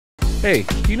Hey,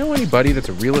 do you know anybody that's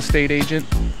a real estate agent?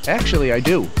 Actually, I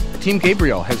do. Team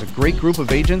Gabriel has a great group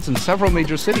of agents in several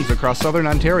major cities across southern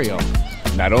Ontario.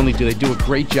 Not only do they do a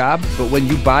great job, but when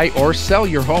you buy or sell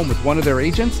your home with one of their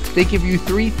agents, they give you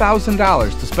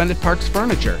 $3,000 to spend at Parks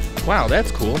Furniture. Wow,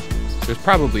 that's cool. There's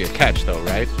probably a catch though,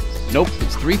 right? Nope,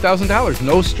 it's $3,000,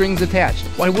 no strings attached.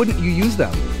 Why wouldn't you use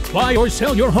them? Buy or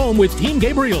sell your home with Team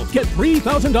Gabriel. Get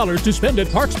 $3,000 to spend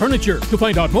at Parks Furniture. To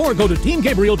find out more, go to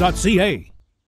teamgabriel.ca.